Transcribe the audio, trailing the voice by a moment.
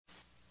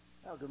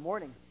Well, good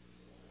morning.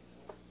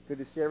 Good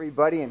to see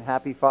everybody, and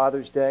happy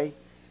Father's Day.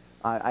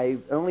 I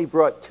only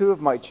brought two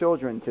of my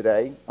children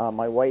today.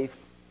 My wife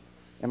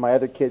and my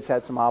other kids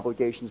had some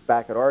obligations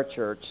back at our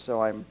church,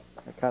 so I'm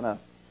kind of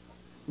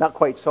not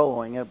quite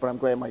soloing it, but I'm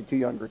glad my two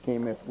younger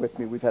came with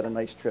me. We've had a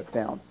nice trip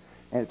down,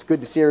 and it's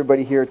good to see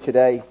everybody here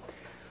today.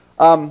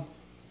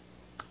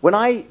 When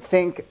I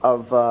think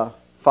of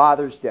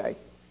Father's Day,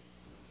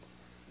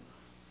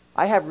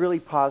 I have really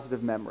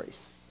positive memories.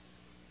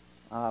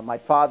 My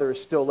father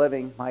is still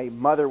living. My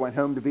mother went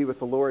home to be with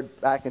the Lord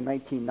back in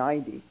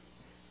 1990,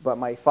 but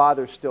my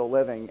father's still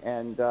living,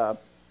 and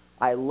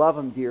I love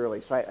him dearly.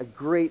 So I have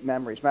great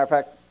memories. Matter of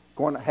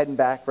fact, heading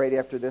back right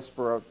after this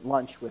for a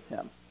lunch with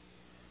him.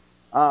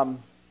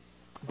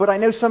 But I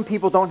know some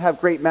people don't have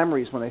great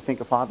memories when they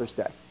think of Father's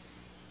Day. I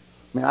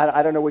mean,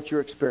 I don't know what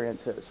your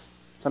experience is.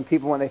 Some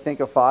people, when they think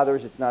of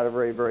fathers, it's not a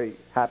very, very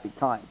happy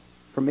time.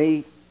 For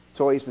me,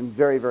 it's always been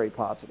very, very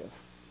positive.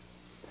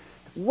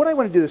 What I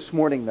want to do this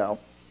morning, though,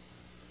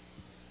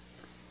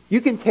 you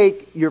can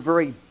take your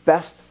very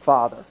best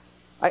father.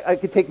 I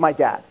could take my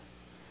dad.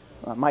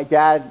 My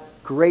dad,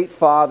 great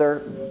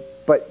father,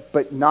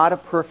 but not a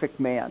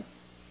perfect man.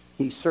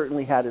 He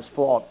certainly had his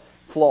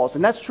flaws.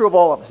 And that's true of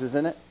all of us,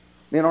 isn't it?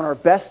 I mean, on our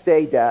best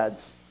day,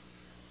 dads,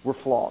 we're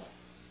flawed.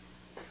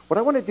 What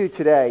I want to do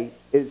today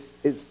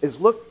is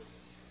look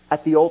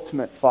at the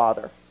ultimate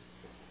father,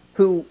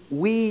 who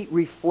we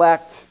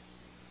reflect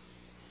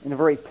in a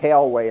very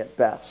pale way at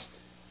best.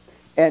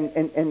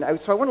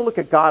 So I want to look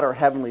at God, our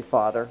Heavenly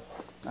Father.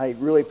 I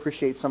really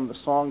appreciate some of the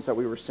songs that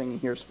we were singing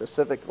here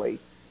specifically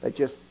that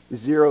just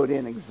zeroed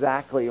in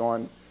exactly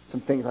on some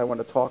things I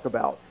want to talk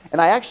about.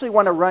 And I actually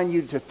want to run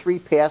you to three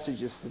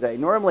passages today.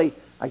 Normally,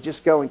 I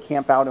just go and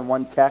camp out in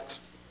one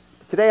text.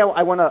 Today,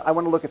 I want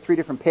to look at three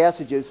different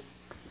passages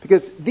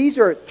because these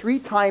are three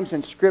times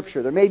in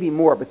Scripture. There may be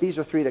more, but these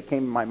are three that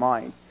came to my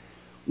mind,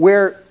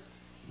 where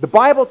the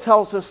Bible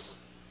tells us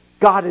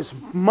God is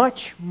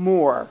much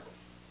more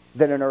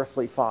than an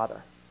earthly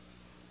father.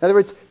 In other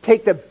words,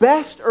 take the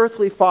best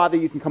earthly father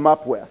you can come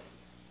up with,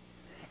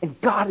 and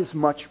God is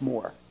much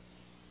more.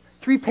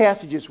 Three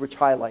passages which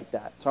highlight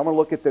that. So I'm going to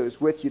look at those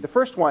with you. The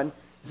first one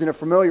is in a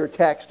familiar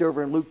text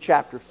over in Luke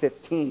chapter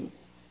 15.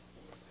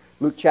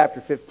 Luke chapter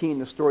 15,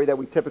 the story that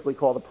we typically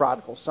call the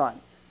prodigal son.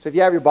 So if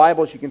you have your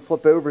Bibles, you can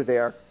flip over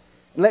there.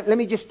 And let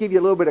me just give you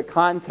a little bit of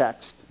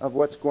context of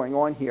what's going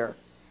on here.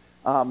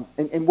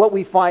 And what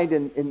we find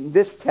in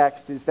this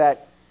text is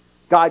that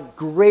God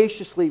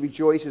graciously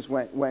rejoices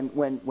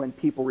when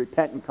people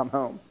repent and come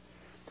home.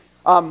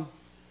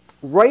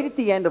 Right at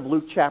the end of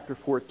Luke chapter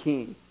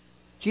 14,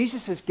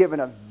 Jesus has given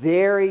a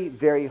very,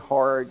 very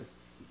hard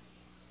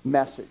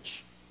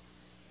message.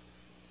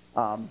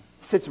 He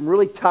said some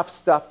really tough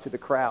stuff to the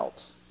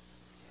crowds.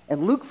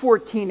 And Luke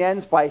 14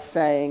 ends by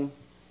saying,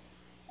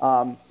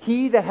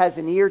 he that has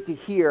an ear to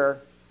hear,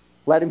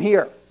 let him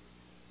hear.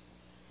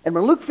 And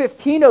when Luke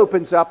 15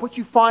 opens up, what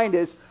you find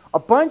is a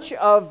bunch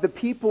of the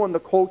people in the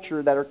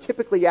culture that are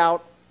typically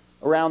out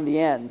around the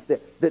ends,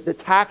 the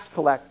tax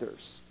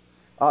collectors,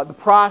 the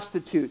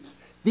prostitutes,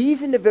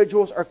 these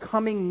individuals are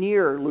coming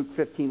near, Luke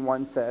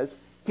 15:1 says,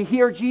 to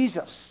hear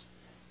Jesus.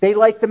 They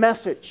like the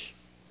message.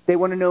 They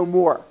want to know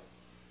more.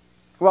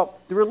 Well,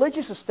 the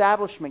religious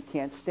establishment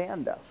can't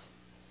stand this.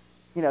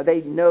 You know,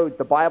 they know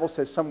the Bible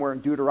says somewhere in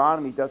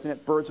Deuteronomy, doesn't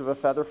it? Birds of a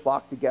feather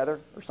flock together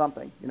or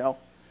something, you know.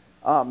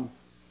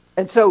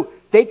 And so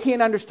they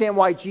can't understand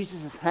why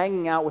Jesus is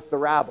hanging out with the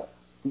rabble,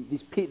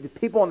 the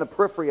people on the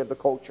periphery of the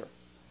culture.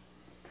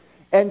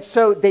 And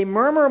so they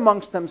murmur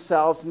amongst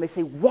themselves and they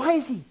say, why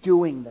is he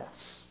doing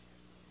this?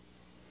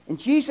 And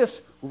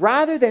Jesus,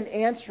 rather than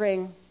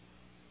answering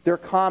their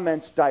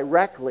comments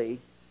directly,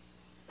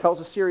 tells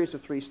a series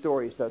of three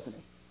stories, doesn't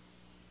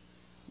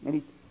he? And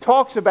he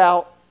talks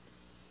about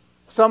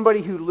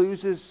somebody who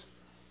loses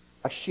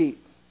a sheep.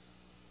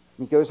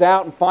 He goes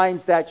out and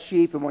finds that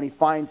sheep, and when he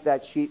finds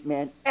that sheep,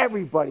 man,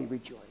 everybody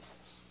rejoices.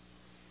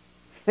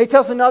 And he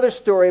tells another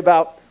story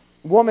about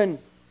a woman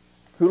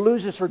who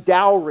loses her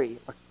dowry,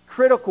 a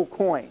critical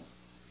coin.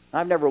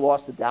 I've never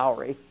lost a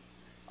dowry.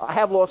 I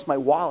have lost my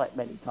wallet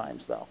many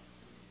times, though.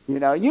 You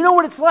know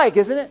what it's like,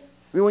 isn't it?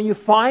 I mean, when you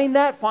find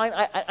that,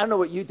 I don't know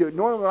what you do.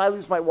 Normally, when I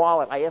lose my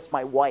wallet, I ask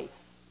my wife.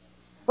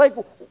 Like,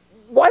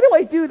 why do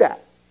I do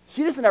that?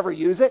 She doesn't ever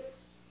use it.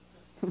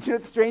 You know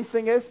what the strange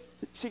thing is?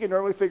 She can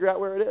normally figure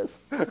out where it is.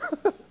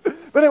 But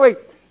anyway,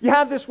 you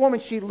have this woman.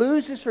 She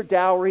loses her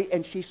dowry,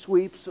 and she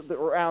sweeps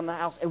around the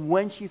house. And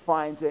when she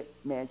finds it,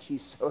 man,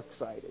 she's so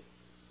excited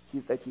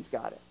that she's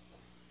got it.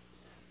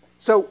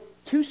 So,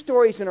 two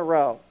stories in a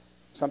row.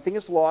 Something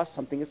is lost,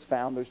 something is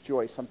found, there's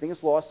joy. Something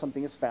is lost,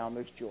 something is found,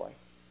 there's joy.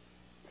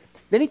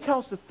 Then he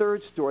tells the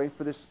third story.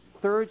 For this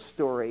third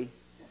story,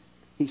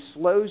 he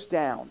slows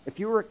down. If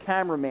you were a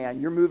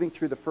cameraman, you're moving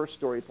through the first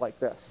stories like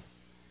this.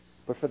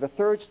 But for the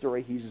third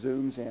story, he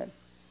zooms in. And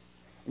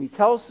he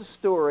tells the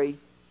story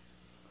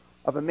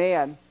of a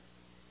man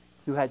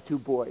who had two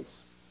boys.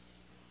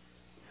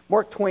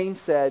 Mark Twain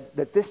said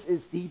that this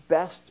is the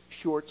best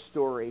short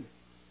story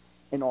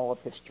in all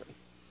of history.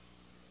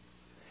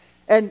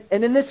 And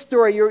in this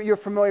story, you're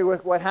familiar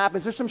with what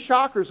happens. There's some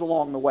shockers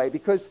along the way,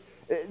 because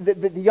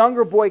the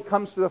younger boy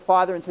comes to the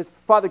father and says,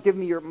 "Father, give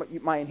me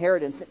my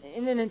inheritance."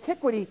 And in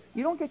antiquity,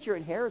 you don't get your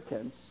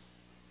inheritance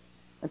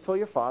until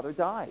your father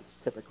dies,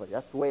 typically.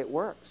 That's the way it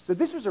works. So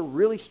this was a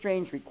really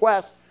strange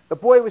request. The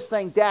boy was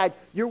saying, "Dad,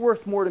 you're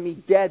worth more to me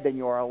dead than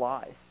you are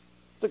alive.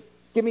 So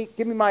give me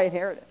my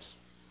inheritance."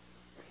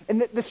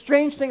 And the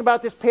strange thing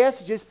about this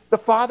passage is the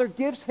father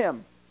gives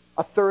him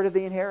a third of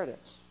the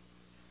inheritance.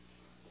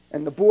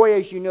 And the boy,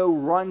 as you know,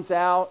 runs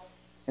out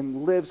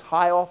and lives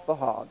high off the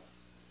hog.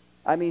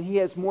 I mean, he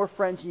has more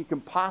friends than you can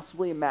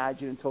possibly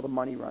imagine until the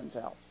money runs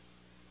out.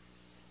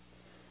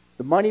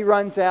 The money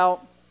runs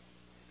out.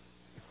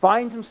 He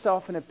finds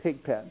himself in a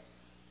pig pen.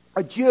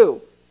 A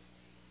Jew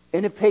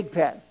in a pig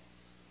pen.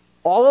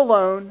 All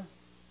alone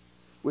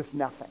with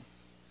nothing.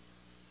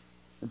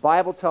 The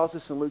Bible tells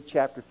us in Luke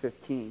chapter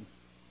 15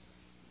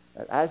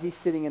 that as he's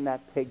sitting in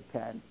that pig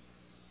pen,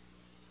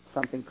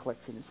 something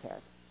clicks in his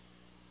head.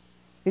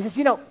 He says,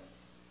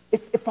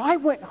 if I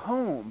went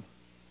home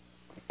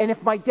and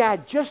if my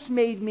dad just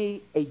made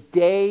me a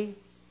day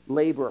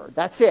laborer,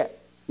 that's it.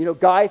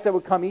 Guys that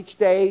would come each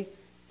day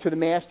to the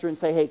master and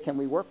say, "Hey, can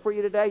we work for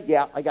you today?"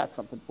 "Yeah, I got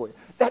something for you."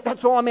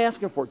 That's all I'm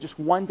asking for, just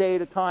one day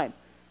at a time.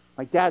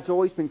 My dad's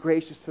always been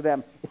gracious to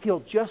them. If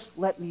he'll just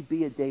let me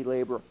be a day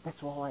laborer,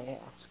 that's all I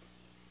ask.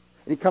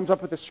 And he comes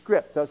up with a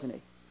script, doesn't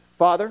he?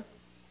 "Father,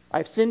 I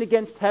have sinned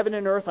against heaven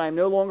and earth. I am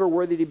no longer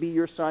worthy to be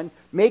your son.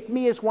 Make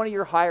me as one of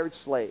your hired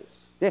slaves."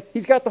 Yeah,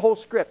 he's got the whole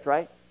script,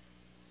 right?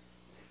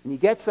 And he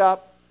gets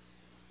up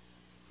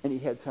and he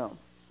heads home.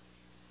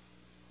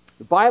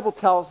 The Bible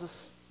tells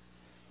us,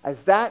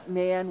 as that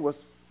man was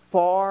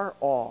far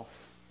off,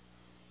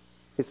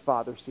 his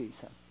father sees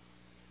him.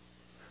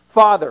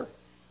 Father,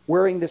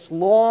 wearing this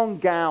long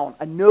gown,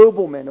 a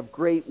nobleman of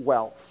great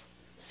wealth,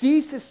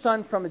 sees his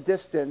son from a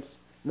distance,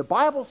 and the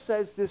Bible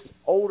says this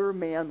older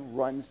man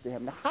runs to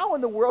him. Now, how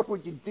in the world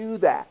would you do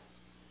that?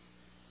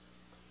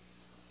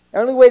 The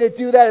only way to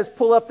do that is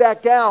pull up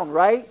that gown,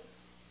 right?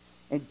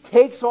 And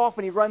takes off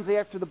and he runs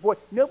after the boy.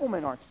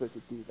 Noblemen aren't supposed to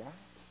do that.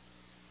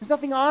 There's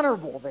nothing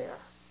honorable there.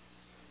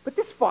 But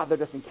this father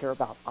doesn't care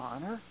about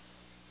honor.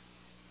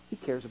 He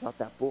cares about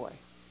that boy.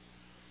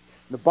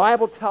 And the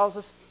Bible tells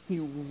us he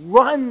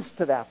runs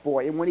to that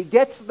boy. And when he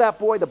gets to that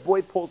boy, the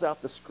boy pulls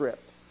out the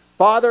script.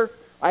 "Father,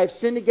 I have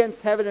sinned against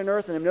heaven and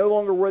earth and am no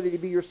longer worthy to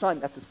be your son."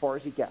 That's as far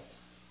as he gets.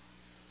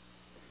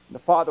 And the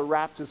father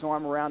wraps his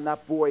arm around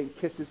that boy and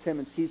kisses him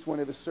and sees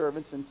one of his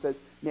servants and says,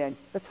 "Man,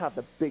 let's have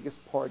the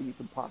biggest party you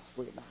can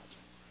possibly imagine."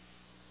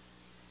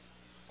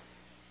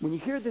 When you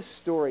hear this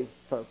story,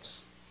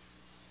 folks,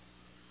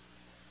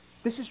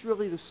 this is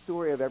really the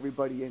story of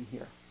everybody in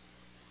here.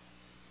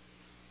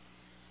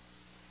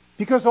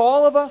 Because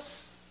all of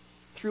us,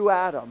 through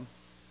Adam,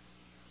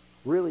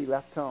 really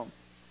left home.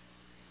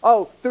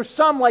 Oh, there's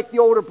some like the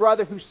older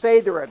brother who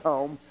say they're at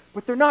home,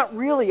 but they're not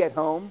really at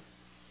home.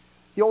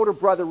 The older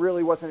brother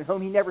really wasn't at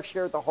home. He never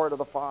shared the heart of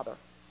the father.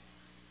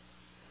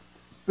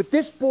 But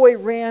this boy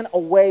ran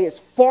away as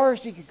far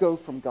as he could go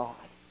from God.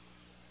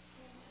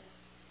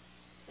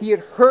 He had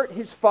hurt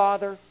his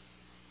father.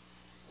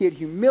 He had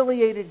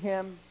humiliated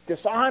him,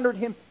 dishonored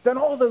him, done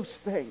all those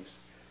things.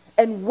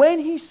 And when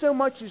he so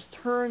much as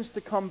turns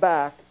to come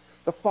back,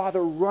 the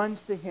father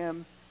runs to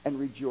him and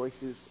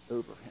rejoices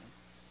over him.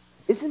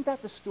 Isn't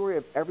that the story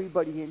of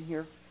everybody in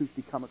here who's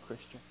become a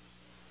Christian?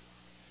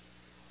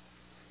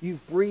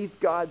 You've breathed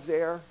God's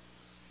air.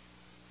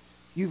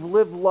 You've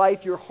lived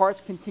life. Your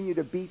hearts continue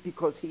to beat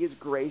because he is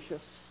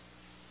gracious.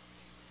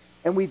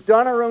 And we've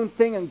done our own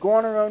thing and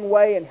gone our own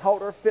way and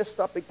held our fist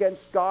up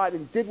against God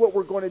and did what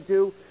we're going to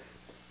do.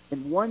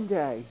 And one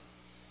day,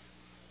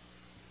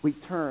 we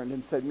turned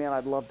and said, "Man,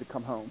 I'd love to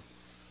come home."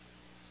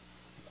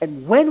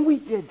 And when we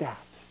did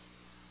that,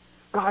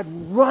 God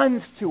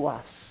runs to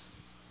us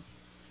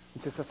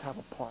and says, "Let's have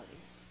a party."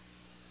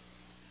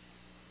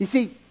 You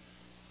see,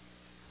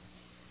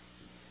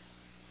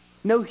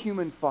 no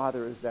human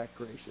father is that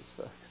gracious,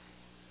 folks.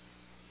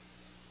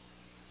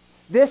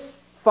 This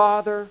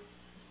father,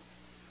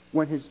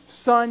 when his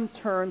son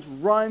turns,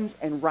 runs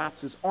and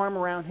wraps his arm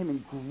around him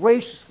and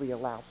graciously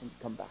allows him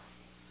to come back.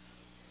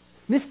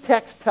 This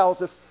text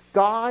tells us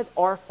God,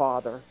 our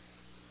Father,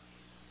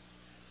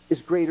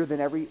 is greater than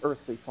every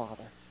earthly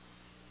father.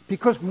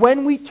 Because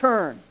when we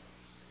turn,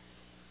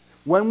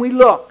 when we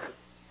look,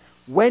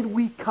 when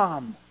we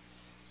come,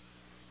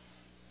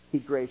 he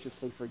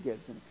graciously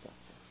forgives and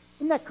accepts us.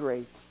 Isn't that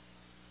great?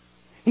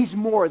 He's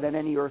more than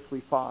any earthly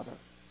father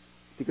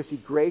because he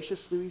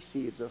graciously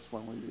receives us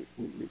when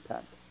we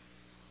repent.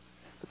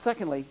 But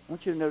secondly, I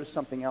want you to notice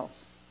something else.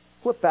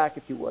 Flip back,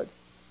 if you would,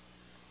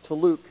 to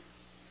Luke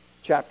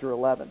chapter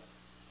 11.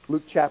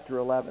 Luke chapter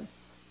 11.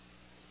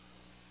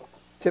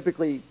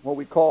 Typically what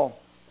we call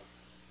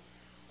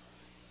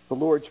the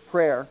Lord's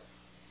Prayer.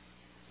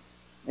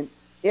 And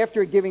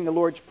after giving the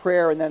Lord's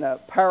Prayer and then a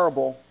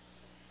parable,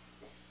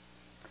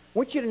 I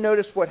want you to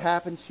notice what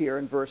happens here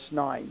in verse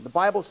 9. The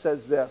Bible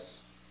says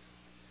this: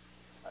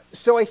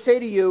 "So I say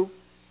to you,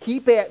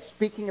 keep at,"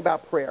 speaking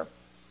about prayer,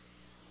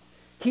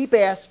 Keep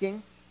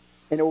asking,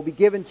 and it will be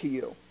given to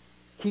you.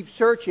 Keep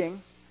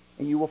searching,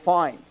 and you will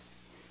find.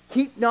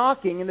 Keep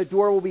knocking, and the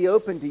door will be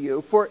open to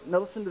you. Now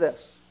listen to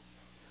this.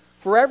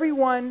 For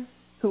everyone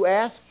who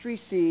asks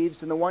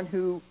receives, and the one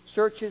who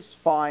searches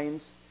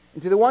finds,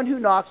 and to the one who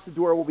knocks the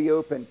door will be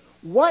open.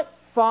 What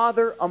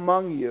father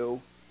among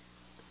you,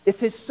 if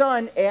his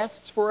son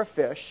asks for a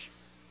fish,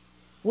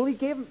 will he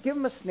give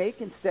him a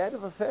snake instead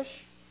of a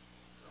fish?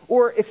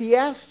 Or if he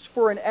asks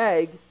for an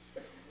egg,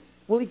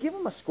 will he give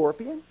him a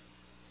scorpion?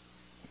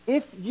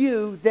 If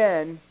you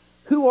then,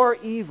 who are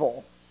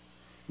evil,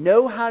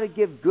 know how to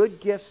give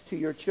good gifts to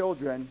your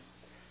children,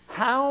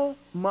 how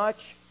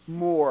much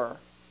more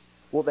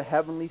will the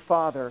Heavenly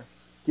Father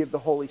give the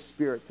Holy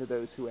Spirit to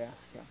those who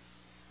ask him?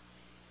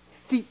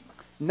 See,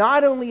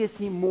 not only is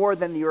he more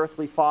than the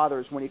earthly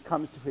fathers when it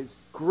comes to his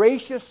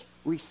gracious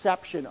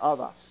reception of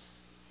us,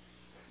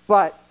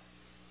 but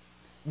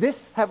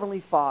this Heavenly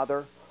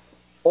Father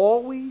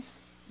always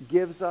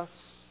gives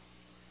us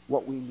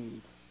what we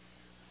need.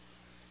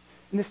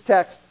 In this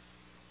text,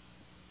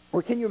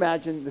 or can you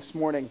imagine this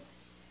morning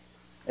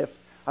if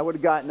I would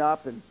have gotten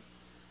up and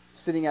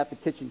sitting at the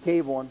kitchen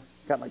table, and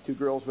got my 2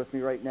 girls with me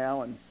right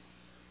now, and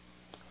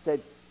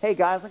said, hey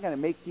guys, I'm going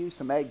to make you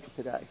some eggs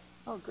today.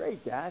 Oh,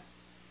 great, Dad.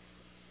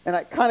 And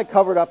I kind of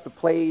covered up the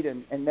plate,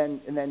 and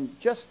then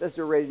just as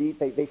they're ready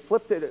to eat, they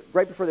flipped it,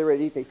 right before they're ready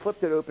to eat, they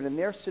flipped it open, and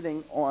there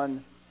sitting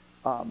on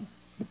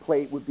the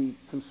plate would be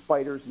some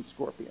spiders and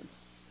scorpions.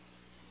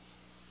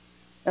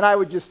 And I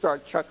would just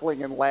start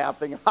chuckling and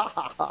laughing. Ha,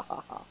 ha, ha,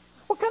 ha, ha.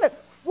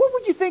 What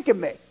would you think of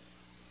me?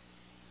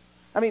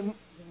 I mean,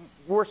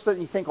 worse than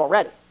you think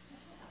already.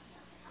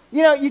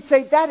 You know, you'd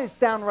say, that is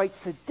downright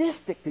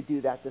sadistic to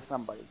do that to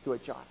somebody, to a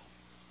child.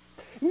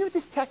 You know what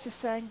this text is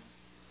saying?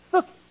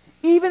 Look,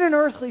 even an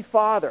earthly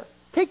father,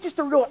 take just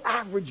a real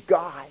average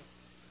guy,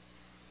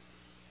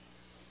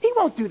 he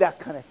won't do that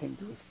kind of thing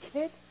to his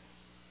kid.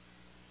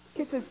 The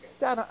kid says,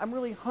 Dad, I'm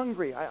really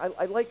hungry.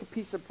 I'd like a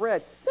piece of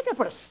bread. He's not going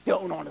to put a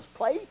stone on his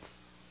plate.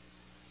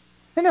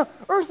 And no,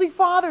 earthly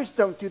fathers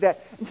don't do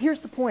that. And here's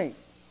the point.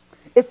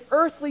 If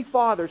earthly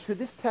fathers, who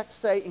this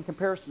text say in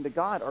comparison to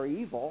God, are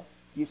evil,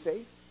 you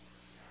see,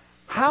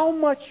 how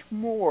much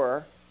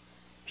more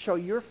shall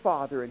your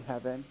Father in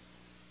heaven,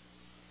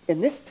 in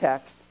this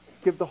text,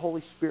 give the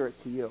Holy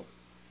Spirit to you?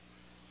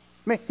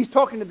 I mean, he's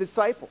talking to the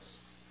disciples.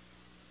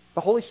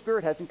 The Holy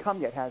Spirit hasn't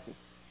come yet, has he?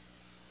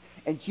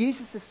 And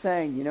Jesus is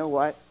saying, you know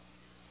what?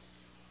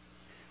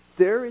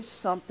 There is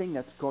something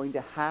that's going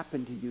to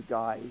happen to you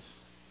guys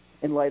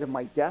in light of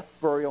my death,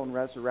 burial, and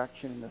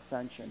resurrection and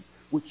ascension,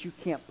 which you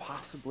can't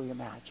possibly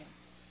imagine.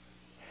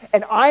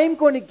 And I am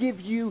going to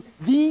give you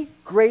the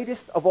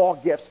greatest of all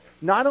gifts.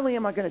 Not only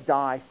am I going to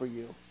die for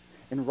you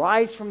and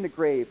rise from the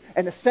grave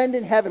and ascend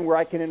in heaven where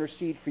I can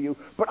intercede for you,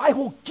 but I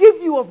will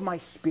give you of my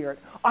Spirit.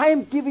 I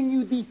am giving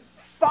you the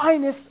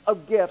finest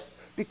of gifts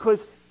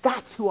because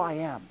that's who I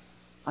am.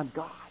 I'm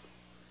God.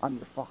 I'm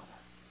your Father.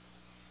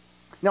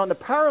 Now in the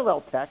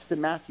parallel text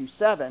in Matthew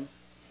 7,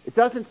 it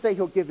doesn't say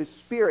he'll give his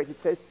Spirit. It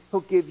says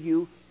he'll give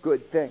you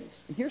good things.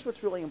 And here's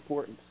what's really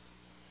important.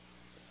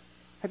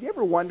 Have you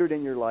ever wondered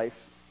in your life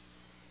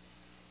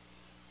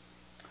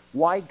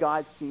why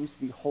God seems to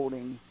be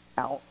holding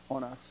out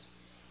on us?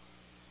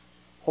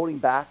 Holding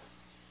back?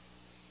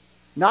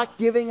 Not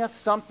giving us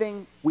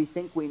something we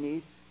think we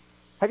need?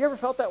 Have you ever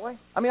felt that way?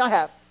 I mean, I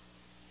have.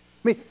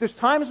 I mean, there's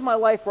times in my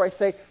life where I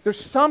say, there's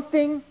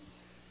something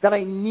that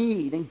I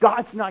need, and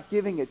God's not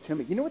giving it to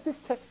me. You know what this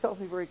text tells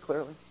me very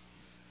clearly?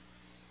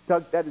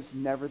 Doug, that is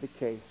never the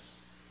case.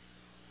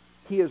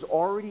 He has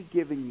already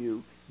given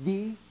you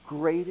the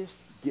greatest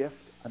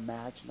gift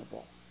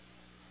imaginable.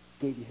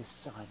 He gave you his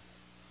Son.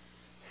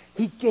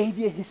 He gave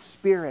you his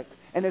Spirit.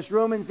 And as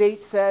Romans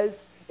 8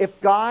 says,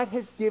 if God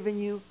has given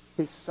you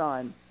his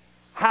Son,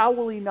 how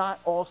will he not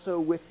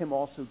also with him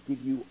also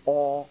give you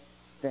all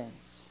things?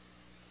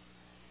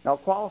 Now,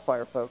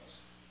 qualifier, folks.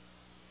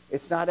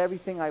 It's not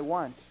everything I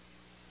want.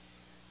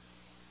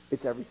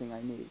 It's everything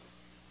I need.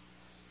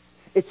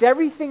 It's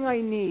everything I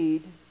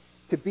need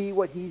to be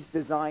what he's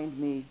designed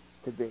me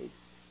to be.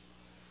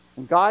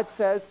 And God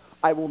says,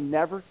 I will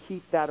never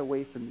keep that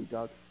away from you,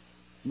 Doug.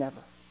 Never.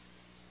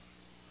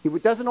 He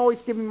doesn't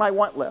always give me my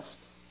want list.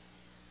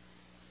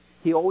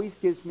 He always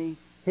gives me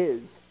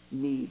his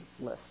need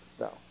list,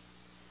 though.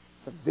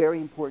 It's a very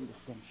important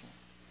distinction.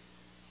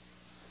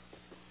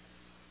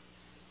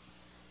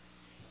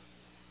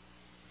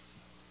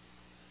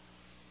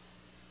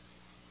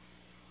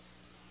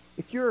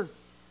 If your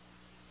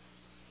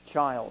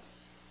child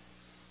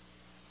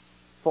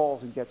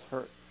falls and gets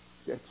hurt,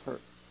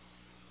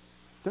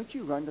 don't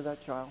you run to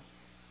that child?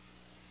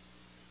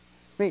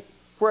 I mean,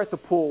 if we're at the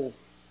pool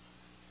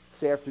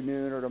this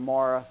afternoon or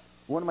tomorrow,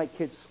 one of my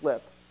kids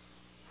slip,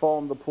 fall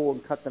in the pool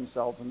and cut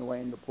themselves on the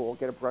way in the pool,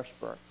 get a brush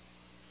burn.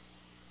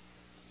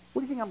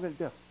 What do you think I'm going to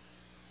do?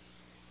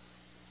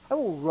 I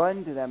will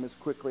run to them as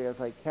quickly as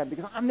I can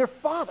because I'm their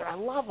father. I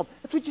love them.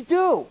 That's what you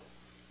do.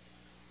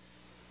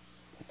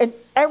 And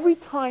every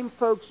time,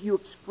 folks, you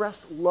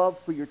express love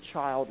for your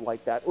child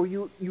like that, or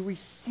you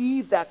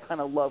receive that kind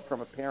of love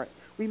from a parent,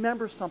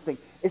 remember something.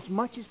 As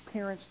much as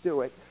parents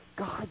do it,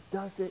 God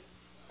does it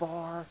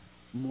far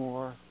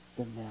more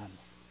than them.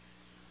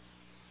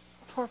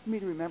 It's hard for me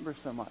to remember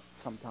so much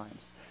sometimes.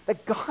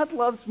 That God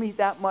loves me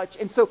that much.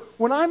 And so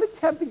when I'm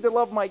attempting to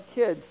love my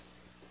kids,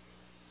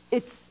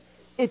 it's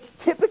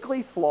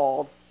typically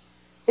flawed.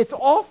 It's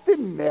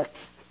often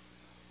mixed.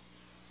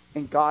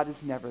 And God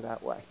is never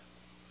that way.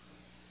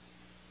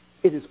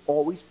 It is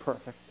always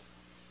perfect.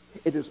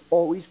 It is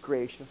always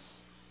gracious.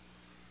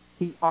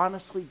 He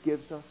honestly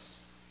gives us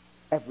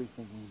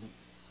everything we need.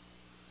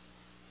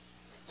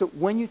 So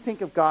when you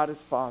think of God as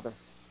Father,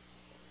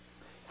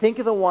 think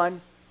of the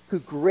one who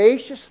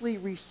graciously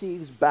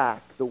receives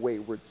back the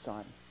wayward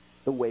son,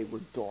 the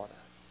wayward daughter.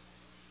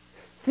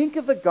 Think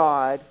of the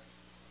God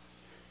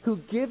who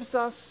gives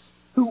us,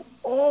 who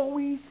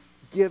always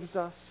gives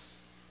us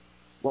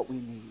what we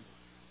need.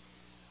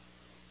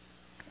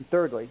 And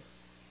thirdly,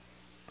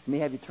 let me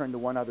have you turn to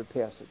one other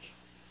passage.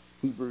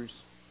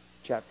 Hebrews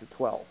chapter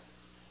 12.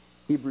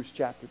 Hebrews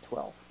chapter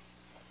 12.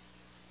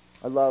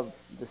 I love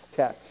this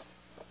text.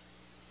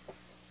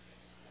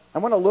 I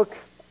want to look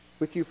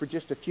with you for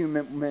just a few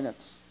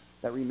minutes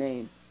that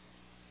remain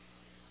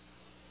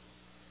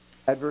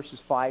at verses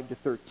 5 to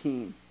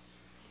 13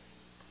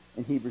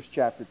 in Hebrews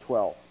chapter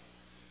 12.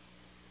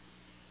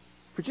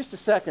 For just a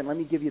second, let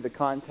me give you the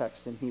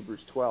context in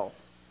Hebrews 12,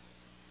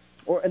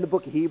 or in the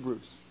book of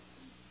Hebrews.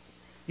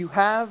 You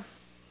have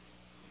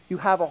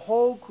a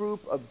whole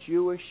group of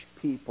Jewish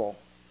people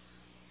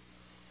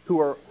who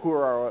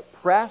are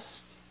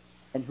oppressed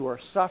and who are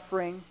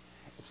suffering,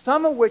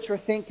 some of which are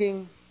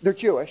thinking, they're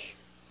Jewish,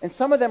 and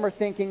some of them are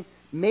thinking,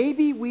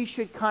 maybe we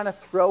should kind of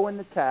throw in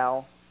the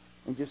towel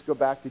and just go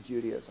back to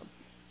Judaism.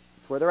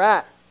 That's where they're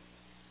at.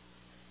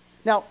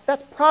 Now,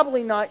 that's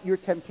probably not your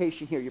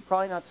temptation here. You're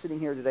probably not sitting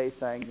here today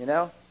saying,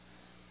 I'm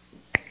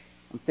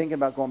thinking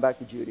about going back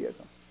to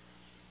Judaism.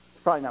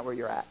 It's probably not where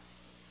you're at.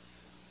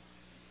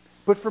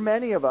 But for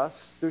many of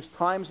us, there's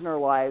times in our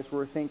lives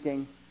where we're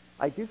thinking,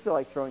 I do feel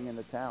like throwing in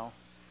the towel.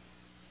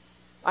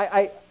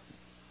 I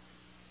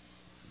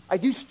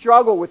do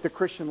struggle with the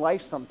Christian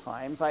life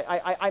sometimes.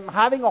 I'm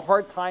having a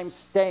hard time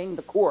staying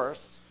the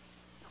course.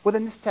 Well,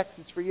 then this text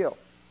is for you.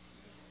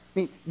 I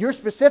mean, your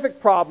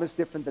specific problem is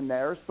different than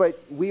theirs, but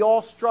we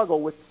all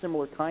struggle with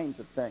similar kinds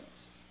of things.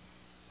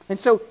 And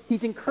so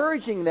he's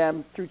encouraging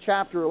them through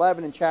chapter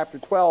 11 and chapter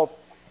 12.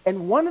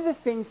 And one of the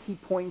things he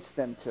points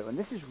them to, and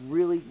this is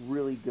really,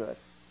 really good,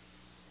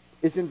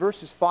 is in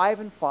verses 5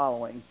 and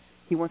following,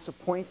 he wants to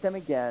point them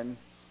again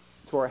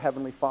to our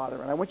Heavenly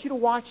Father. And I want you to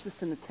watch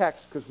this in the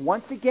text, because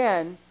once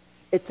again,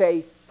 it's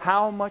a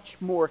how much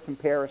more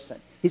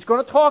comparison. He's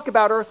going to talk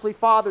about earthly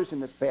fathers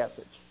in this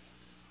passage.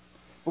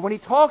 But when he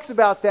talks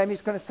about them,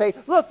 he's going to say,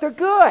 look, they're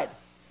good.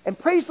 And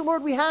praise the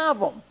Lord we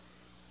have them.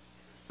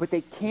 But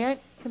they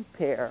can't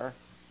compare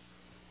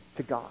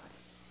to God.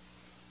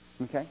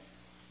 Okay?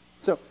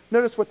 So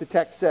notice what the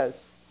text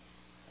says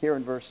here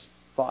in verse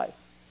 5.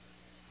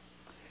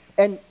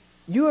 And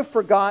you have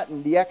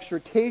forgotten the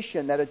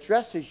exhortation that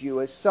addresses you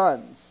as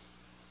sons.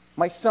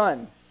 My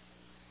son,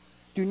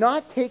 do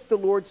not take the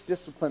Lord's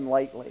discipline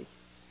lightly,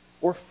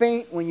 or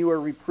faint when you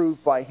are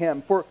reproved by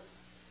him. For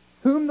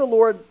whom the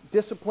Lord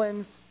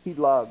disciplines, he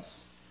loves,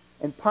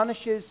 and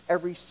punishes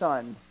every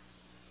son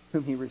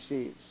whom he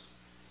receives.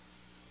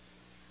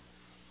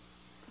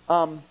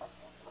 When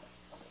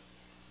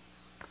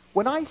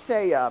I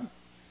say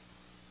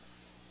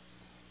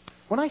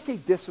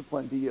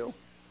discipline to you,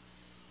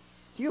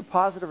 do you have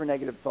positive or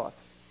negative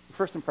thoughts?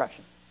 First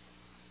impression.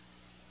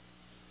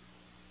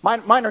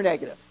 Mine are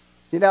negative.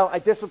 I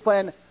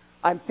discipline,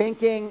 I'm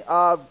thinking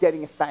of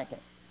getting a spanking.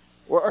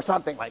 Or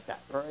something like that,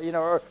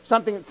 or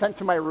something sent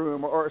to my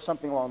room, or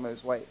something along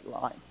those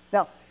lines.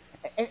 Now,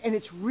 and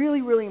it's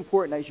really, really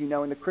important, as you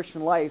know, in the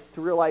Christian life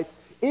to realize,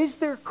 is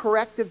there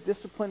corrective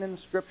discipline in the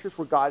Scriptures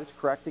where God is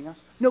correcting us?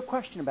 No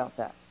question about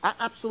that.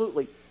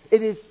 Absolutely.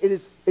 It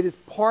is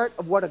part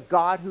of what a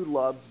God who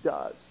loves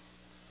does.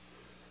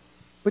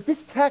 But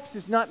this text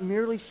is not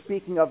merely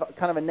speaking of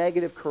kind of a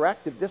negative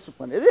corrective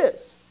discipline. It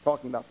is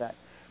talking about that.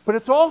 But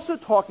it's also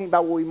talking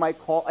about what we might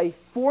call a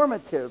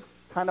formative,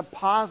 kind of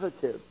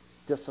positive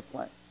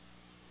discipline.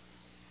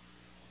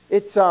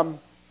 It's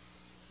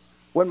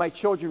when my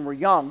children were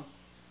young,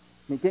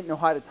 and they didn't know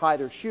how to tie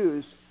their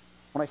shoes,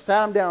 when I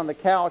sat them down on the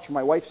couch, or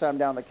my wife sat them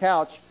down on the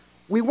couch,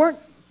 we weren't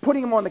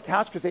putting them on the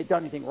couch because they'd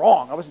done anything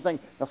wrong. I wasn't saying,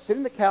 now sit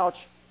in the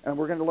couch and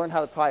we're going to learn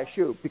how to tie a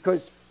shoe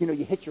because, you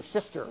hit your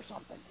sister or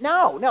something.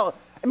 No.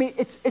 I mean,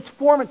 it's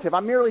formative.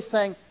 I'm merely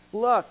saying,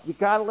 look, you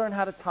got to learn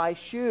how to tie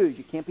shoes.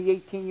 You can't be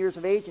 18 years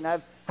of age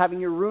and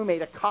having your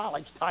roommate at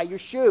college tie your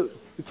shoes.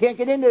 You can't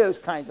get into those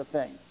kinds of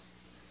things.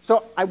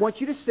 So I want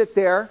you to sit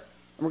there, and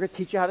we're going to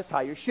teach you how to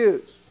tie your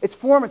shoes. It's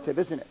formative,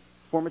 isn't it?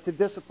 Formative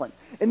discipline.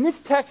 And this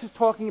text is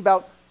talking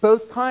about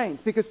both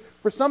kinds, because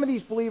for some of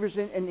these believers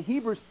in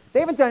Hebrews, they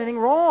haven't done anything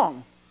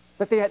wrong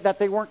that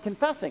they weren't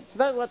confessing.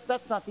 So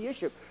that's not the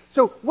issue.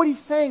 So what he's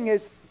saying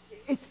is,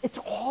 it's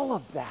all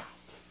of that.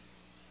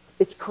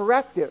 It's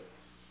corrective,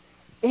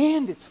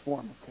 and it's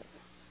formative.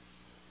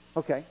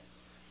 Okay.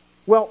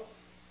 Well,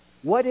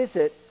 What is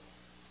it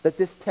that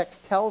this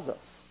text tells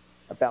us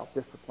about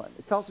discipline?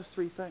 It tells us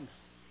three things.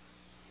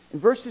 In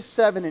verses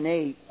 7 and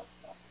 8,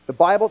 the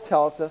Bible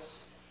tells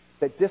us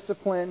that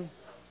discipline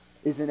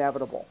is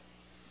inevitable.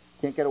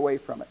 Can't get away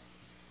from it.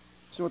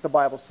 This is what the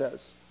Bible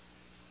says.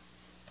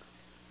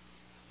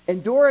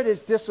 Endure it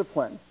as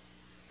discipline.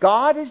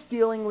 God is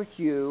dealing with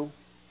you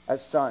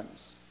as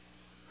sons.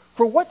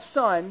 For what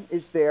son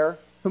is there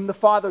whom the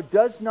Father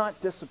does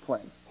not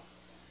discipline?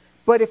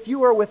 But if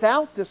you are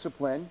without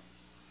discipline,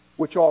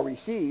 which all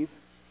receive,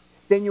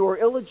 then you are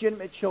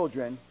illegitimate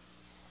children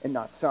and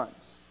not sons.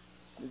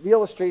 The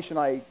illustration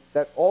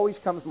that always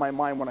comes to my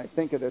mind when I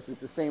think of this is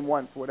the same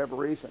one for whatever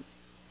reason.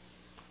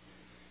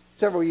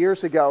 Several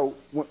years ago,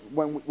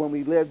 when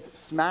we lived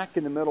smack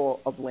in the middle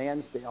of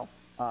Lansdale,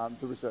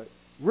 there was a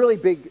really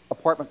big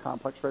apartment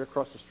complex right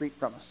across the street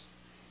from us.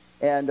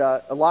 And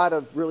a lot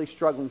of really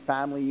struggling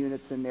family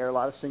units in there, a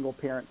lot of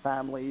single-parent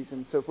families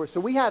and so forth.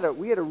 So we had a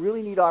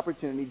really neat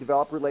opportunity to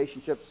develop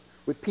relationships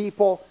with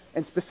people,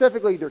 and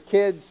specifically their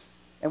kids,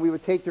 and we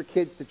would take their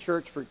kids to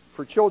church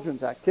for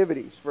children's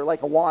activities, for like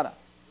Awana.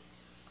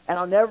 And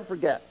I'll never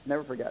forget.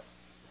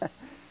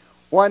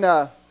 One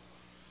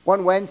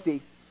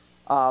Wednesday,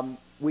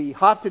 we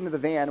hopped into the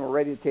van and we're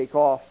ready to take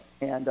off,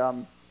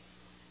 and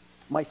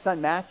my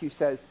son Matthew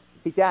says,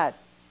 "Hey, Dad,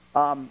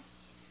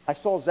 I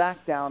saw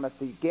Zach down at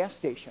the gas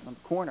station on the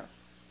corner.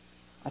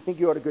 I think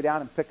you ought to go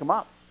down and pick him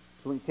up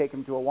so we can take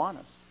him to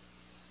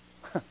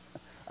Awana's."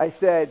 I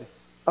said,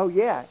 "Oh,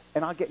 yeah,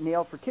 and I'll get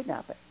nailed for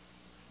kidnapping."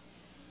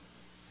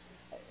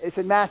 I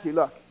said, "Matthew,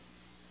 look,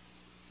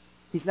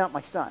 he's not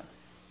my son.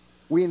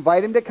 We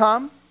invite him to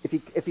come.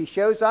 If he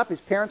shows up, his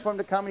parents want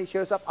him to come and he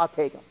shows up, I'll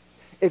take him.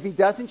 If he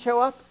doesn't show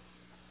up,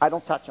 I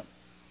don't touch him.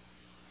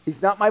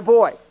 He's not my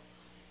boy.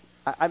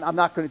 I'm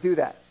not going to do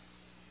that."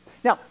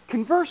 Now,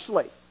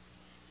 conversely,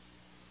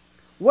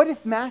 what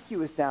if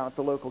Matthew is down at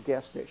the local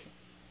gas station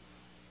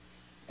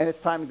and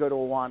it's time to go to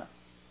Awana?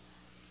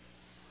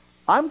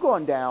 I'm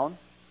going down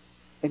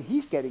and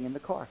he's getting in the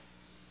car.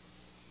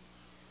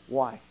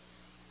 Why?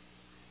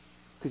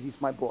 Because he's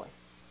my boy.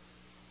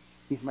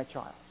 He's my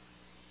child.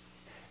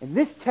 And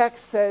this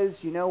text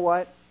says, you know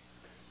what?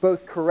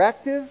 Both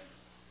corrective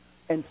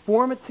and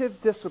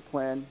formative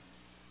discipline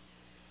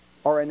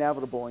are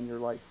inevitable in your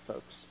life,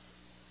 folks.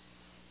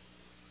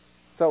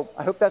 So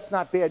I hope that's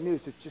not bad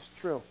news. It's just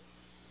true.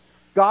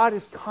 God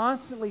is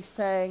constantly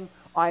saying,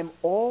 I'm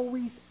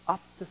always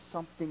up to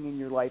something in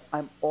your life.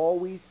 I'm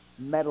always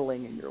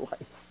meddling in your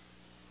life.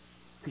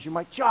 Because you're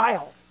my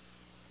child.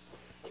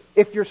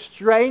 If you're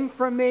straying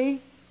from me,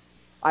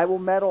 I will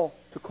meddle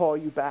to call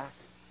you back.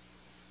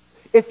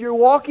 If you're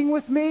walking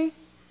with me,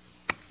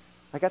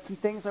 I got some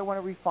things I want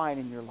to refine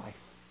in your life.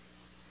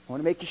 I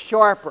want to make you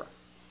sharper.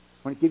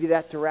 I want to give you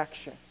that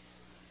direction.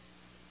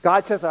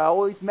 God says I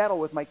always meddle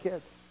with my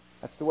kids.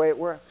 That's the way it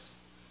works.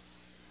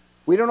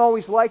 We don't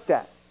always like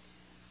that.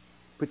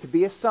 But to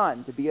be a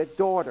son, to be a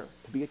daughter,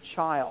 to be a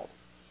child,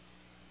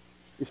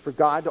 is for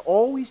God to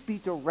always be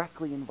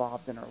directly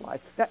involved in our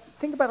life. Now,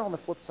 think about it on the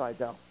flip side,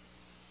 though.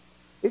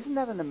 Isn't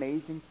that an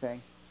amazing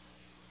thing?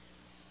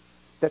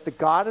 That the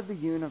God of the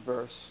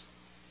universe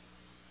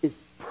is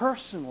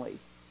personally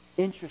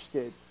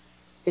interested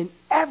in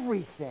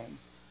everything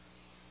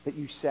that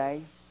you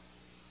say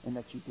and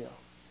that you do.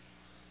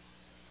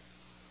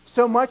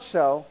 So much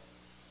so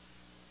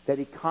that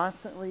he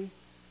constantly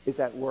is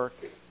at work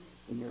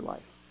in your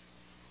life.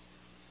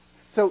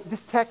 So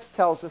this text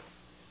tells us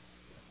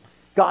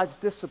God's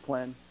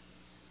discipline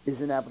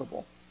is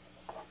inevitable.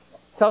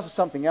 It tells us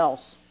something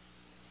else.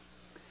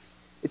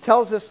 It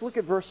tells us, look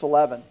at verse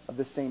 11 of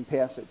this same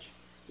passage.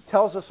 It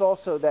tells us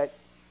also that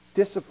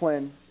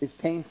discipline is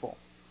painful.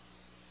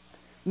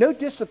 No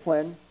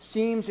discipline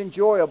seems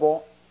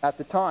enjoyable at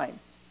the time,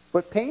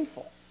 but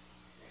painful.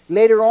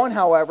 Later on,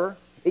 however,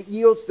 it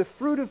yields the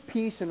fruit of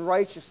peace and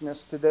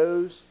righteousness to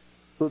those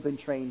who have been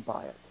trained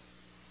by it.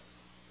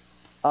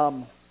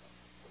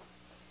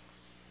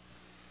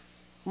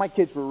 My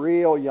kids were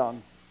real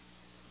young,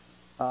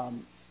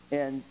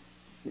 and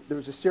there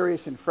was a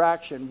serious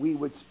infraction. We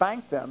would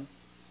spank them,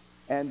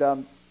 and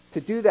to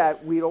do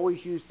that, we'd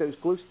always use those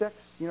glue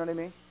sticks. You know what I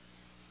mean?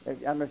 I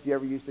don't know if you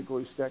ever used a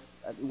glue stick.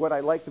 What I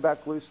liked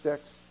about glue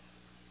sticks,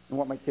 and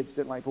what my kids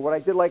didn't like, but what I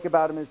did like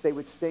about them is they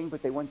would sting,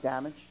 but they wouldn't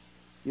damage.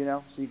 You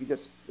know, so you could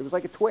just, it was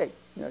like a twig.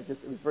 You know, it was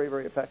very,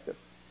 very effective.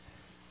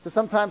 So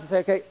sometimes I say,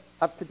 okay,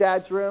 up to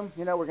Dad's room,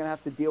 you know, we're going to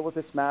have to deal with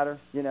this matter,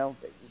 you know,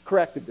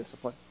 corrective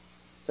discipline.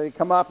 So they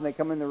come up and they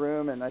come in the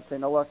room, and I'd say,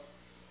 no, look,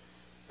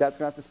 Dad's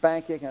going to have to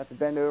spank you, going to have to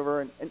bend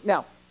over. And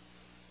now,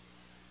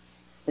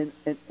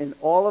 in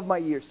all of my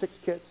years, 6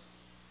 kids,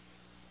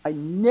 I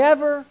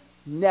never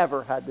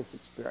had this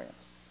experience.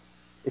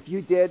 If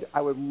you did,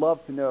 I would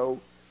love to know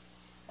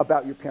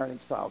about your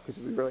parenting style,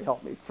 because it would really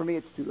help me. For me,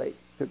 it's too late,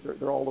 because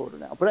they're all older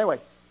now. But anyway,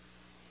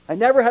 I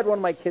never had one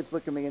of my kids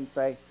look at me and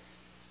say,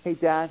 hey,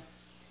 Dad,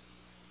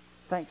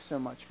 thanks so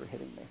much for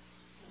hitting me.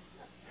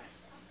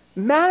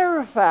 Matter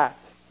of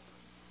fact,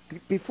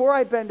 before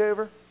I bend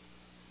over,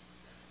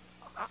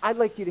 I'd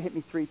like you to hit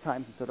me 3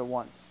 times instead of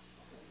once.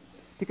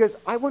 Because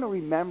I want to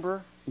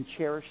remember and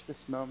cherish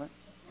this moment.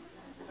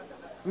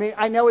 I mean,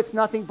 I know it's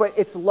nothing, but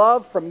it's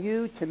love from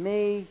you to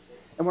me.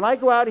 And when I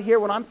go out of here,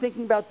 when I'm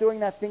thinking about doing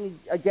that thing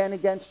again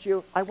against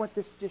you, I want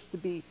this just to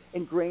be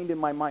ingrained in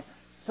my mind.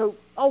 So,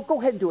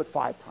 go ahead and do it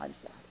 5 times,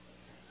 Dad.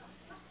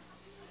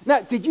 Now,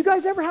 did you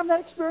guys ever have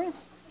that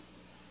experience?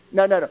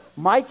 No.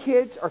 My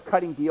kids are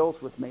cutting deals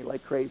with me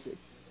like crazy.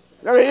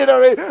 I mean,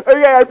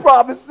 okay, I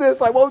promise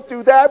this, I won't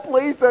do that,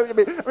 please. I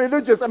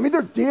mean,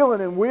 they're dealing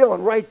and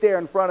wheeling right there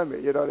in front of me.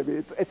 You know what I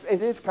mean?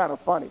 It is kind of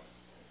funny.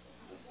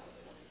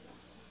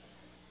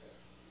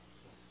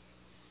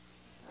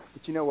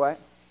 But you know what?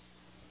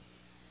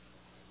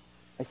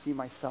 I see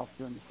myself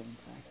doing the same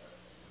thing.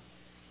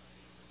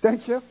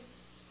 Don't you?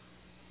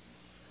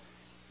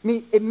 I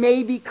mean, it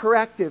may be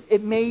corrective.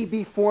 It may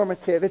be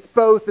formative. It's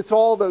both. It's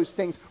all those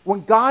things.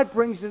 When God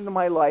brings it into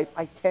my life,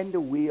 I tend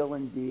to wheel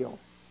and deal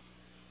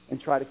and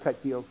try to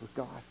cut deals with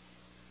God.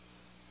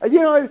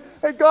 And,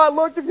 hey, God,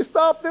 look, if you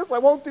stop this, I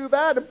won't do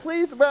that. And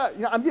please,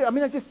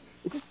 it's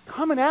just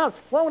coming out. It's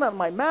flowing out of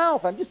my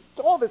mouth. I'm just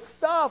all this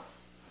stuff.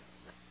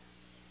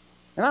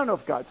 And I don't know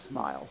if God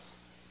smiles.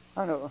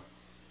 I don't know.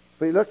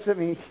 But he looks at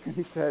me and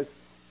he says,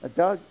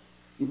 Doug,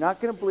 you're not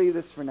going to believe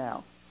this for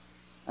now.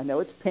 I know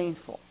it's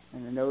painful.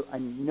 And I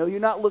know you're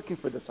not looking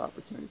for this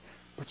opportunity.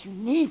 But you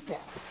need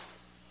this.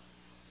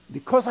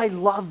 Because I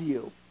love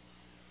you,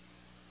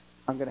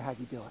 I'm going to have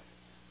you do it.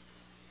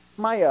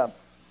 I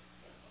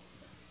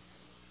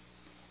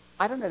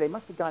don't know, they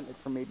must have gotten it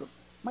from me, but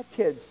my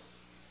kids,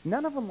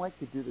 none of them like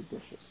to do the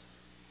dishes.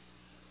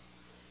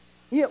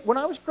 When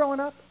I was growing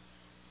up,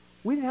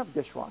 we didn't have a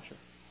dishwasher.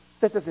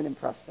 That doesn't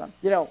impress them.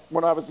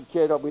 When I was a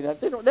kid,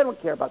 they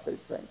don't care about those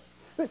things.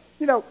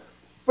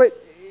 But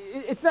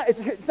it's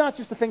not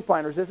just the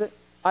Finkbeiners, is it?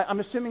 I'm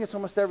assuming it's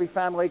almost every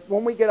family.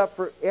 When we get up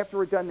after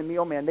we're done the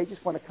meal, man, they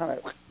just want to kind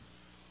of,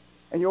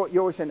 and you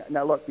always say,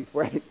 now look,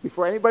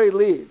 before anybody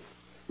leaves,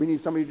 we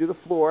need somebody to do the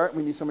floor.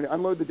 We need somebody to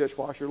unload the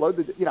dishwasher, load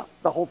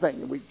the whole thing,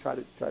 and we try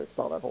to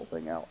spell that whole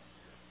thing out.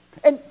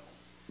 And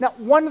now,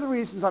 one of the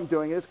reasons I'm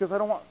doing it is because I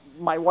don't want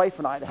my wife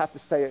and I to have to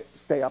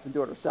stay up and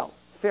do it ourselves.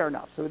 Fair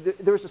enough. So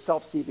there's a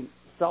self-serving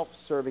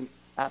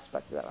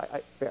aspect to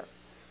that. Fair.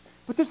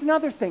 But there's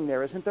another thing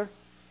there, isn't there?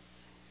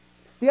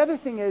 The other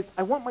thing is,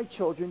 I want my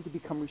children to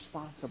become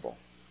responsible.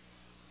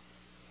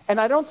 And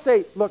I don't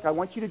say, look, I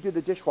want you to do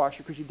the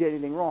dishwasher because you did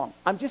anything wrong.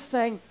 I'm just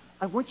saying,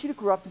 I want you to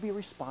grow up to be a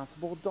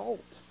responsible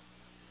adult.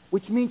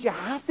 Which means you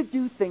have to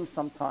do things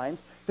sometimes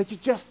that you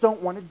just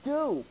don't want to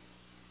do.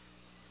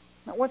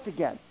 Now, once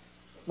again,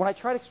 when I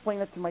try to explain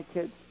that to my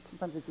kids,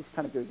 sometimes it just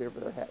kind of goes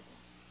over their head.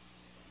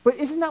 But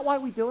isn't that why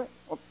we do it?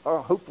 Or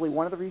hopefully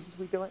one of the reasons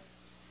we do it?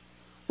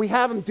 We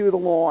have them do the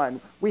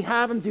lawn. We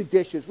have them do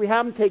dishes. We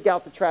have them take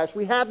out the trash.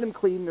 We have them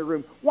clean their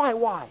room.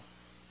 Why?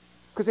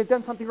 Because they've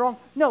done something wrong?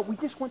 No, we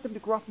just want them to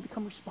grow up and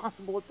become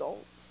responsible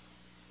adults.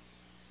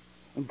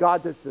 And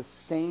God does the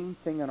same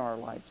thing in our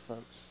lives,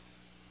 folks.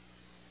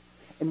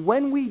 And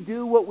when we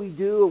do what we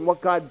do and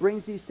what God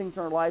brings these things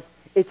in our lives,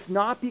 it's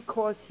not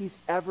because he's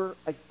ever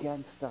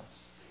against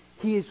us.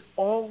 He is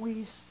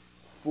always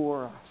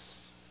for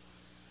us.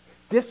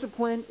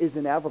 Discipline is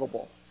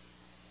inevitable.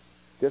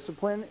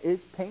 Discipline is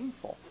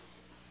painful.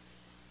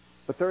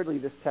 But thirdly,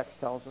 this text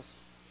tells us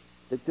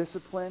that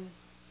discipline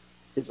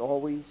is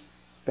always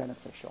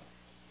beneficial.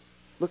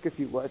 Look, if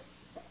you would,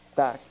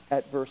 back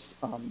at verse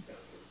 9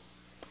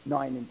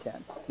 and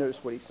 10.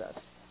 Notice what he says.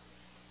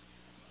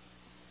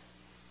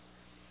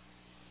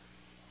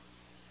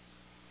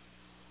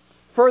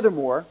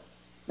 Furthermore,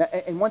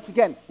 and once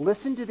again,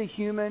 listen to the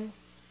human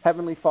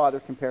Heavenly Father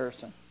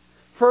comparison.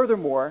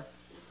 Furthermore,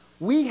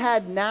 we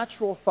had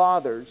natural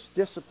fathers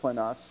discipline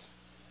us,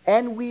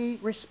 and we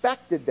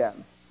respected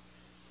them.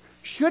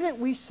 Shouldn't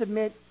we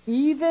submit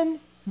even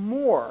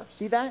more,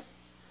 see that,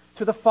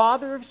 to the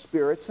Father of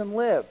spirits and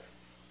live?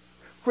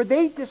 For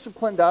they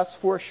disciplined us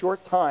for a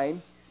short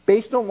time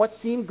based on what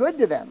seemed good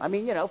to them. I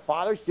mean,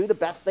 fathers do the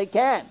best they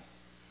can.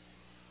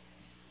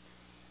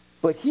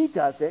 But he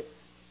does it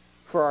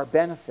for our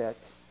benefit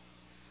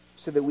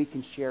so that we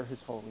can share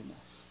his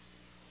holiness.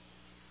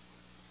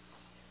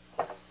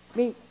 I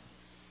mean,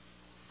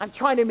 I'm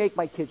trying to make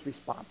my kids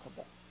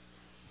responsible.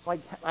 So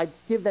I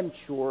give them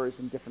chores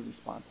and different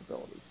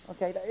responsibilities.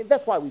 Okay?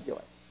 That's why we do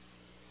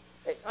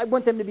it. I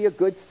want them to be a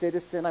good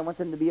citizen. I want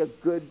them to be a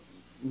good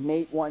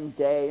mate one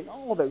day and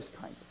all those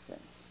kinds of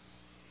things.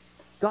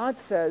 God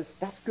says,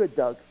 that's good,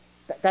 Doug.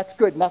 That's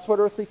good. And that's what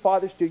earthly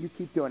fathers do. You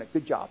keep doing it.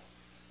 Good job.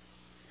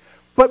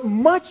 But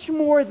much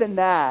more than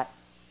that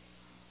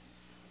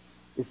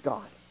is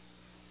God,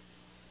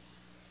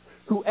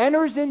 who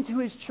enters into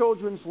his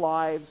children's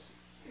lives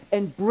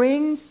and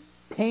brings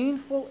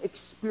painful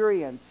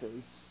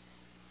experiences,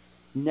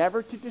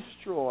 never to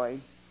destroy,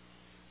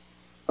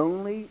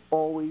 only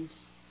always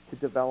to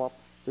develop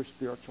their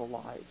spiritual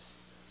lives,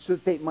 so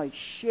that they might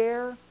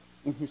share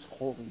in his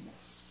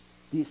holiness.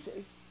 Do you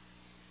see?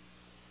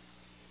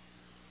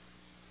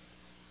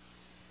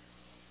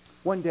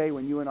 One day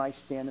when you and I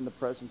stand in the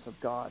presence of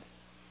God,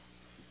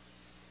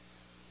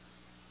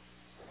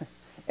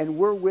 and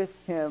we're with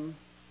him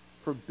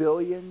for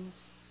billions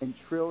and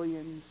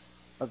trillions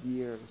of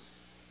years,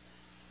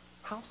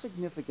 how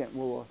significant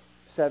will a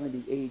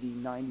 70, 80,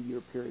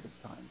 90-year period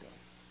of time be?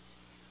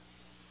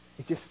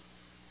 It just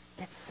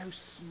gets so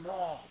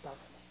small, doesn't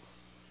it?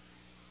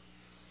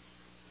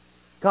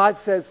 God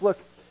says, look,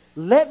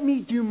 let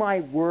me do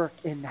my work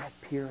in that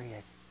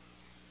period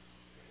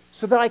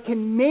so that I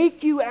can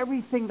make you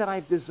everything that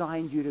I've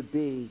designed you to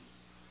be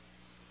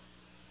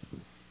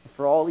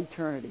for all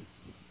eternity.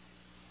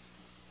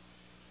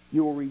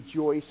 You will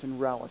rejoice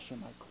and relish in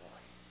my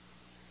glory.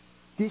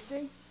 Do you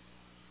see?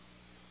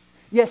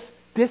 Yes,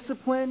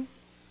 discipline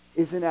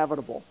is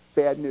inevitable.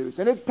 Bad news.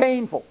 And it's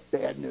painful.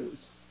 Bad news.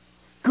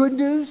 Good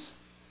news,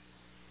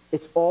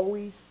 it's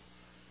always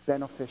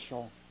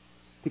beneficial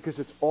because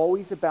it's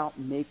always about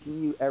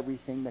making you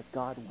everything that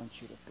God wants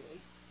you to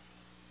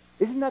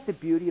be. Isn't that the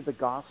beauty of the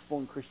gospel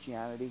and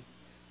Christianity?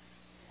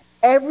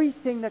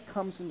 Everything that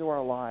comes into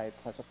our lives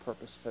has a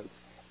purpose, folks.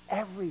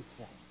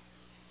 Everything.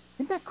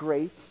 Isn't that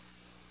great?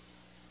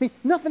 I mean,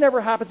 nothing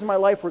ever happens in my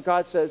life where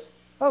God says,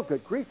 oh,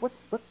 good grief,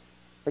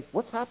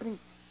 what's happening?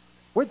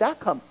 Where'd that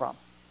come from?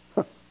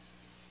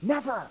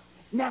 Never,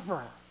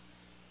 never.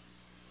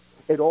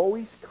 It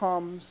always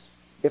comes,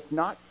 if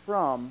not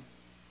from,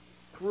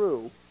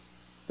 through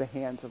the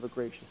hands of a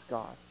gracious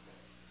God.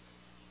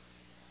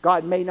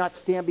 God may not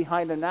stand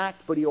behind an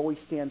act, but he always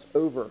stands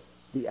over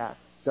the act,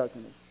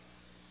 doesn't he?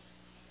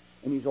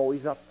 And he's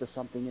always up to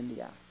something in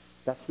the act.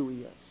 That's who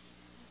he is.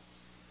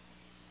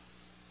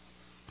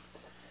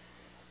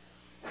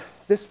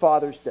 This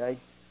Father's Day,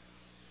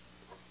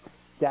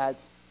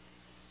 dads,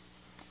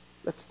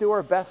 let's do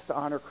our best to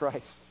honor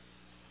Christ.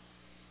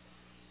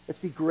 Let's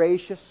be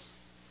gracious,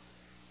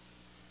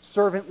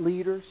 servant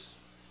leaders,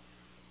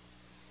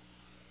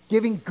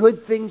 giving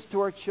good things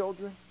to our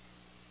children,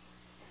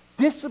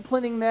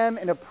 disciplining them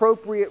in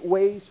appropriate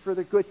ways for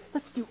their good.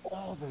 Let's do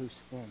all those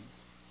things.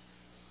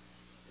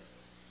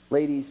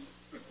 Ladies,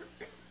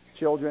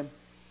 children,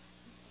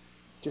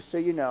 just so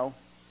you know,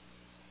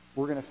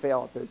 we're going to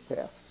fail at those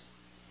tasks.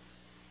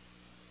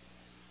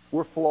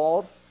 We're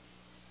flawed,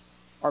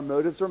 our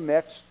motives are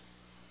mixed,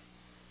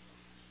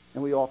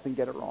 and we often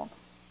get it wrong.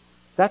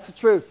 That's the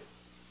truth.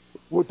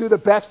 We'll do the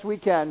best we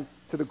can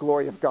to the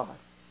glory of God.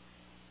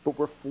 But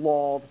we're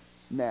flawed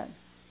men.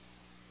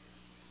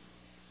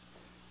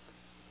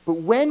 But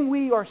when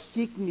we are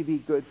seeking to be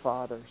good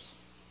fathers,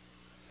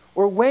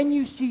 or when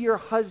you see your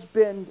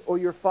husband or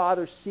your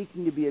father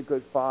seeking to be a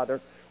good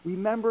father,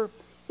 remember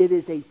it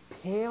is a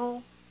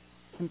pale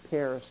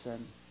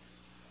comparison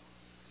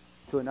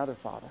to another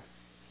Father,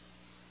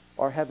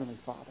 our Heavenly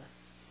Father,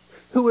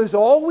 who is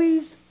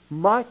always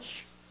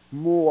much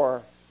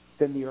more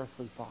than the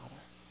earthly father.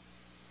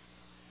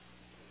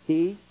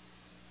 He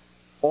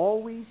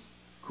always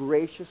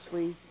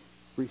graciously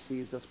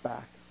receives us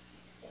back.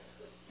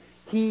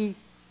 He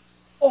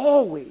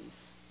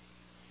always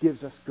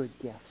gives us good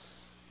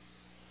gifts.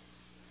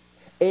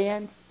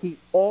 And he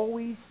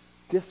always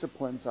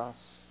disciplines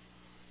us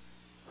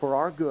for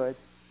our good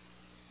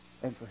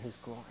and for his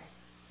glory.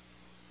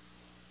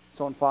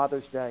 So on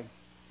Father's Day,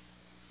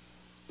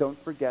 don't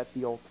forget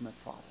the ultimate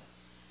Father.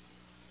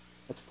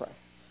 Let's pray.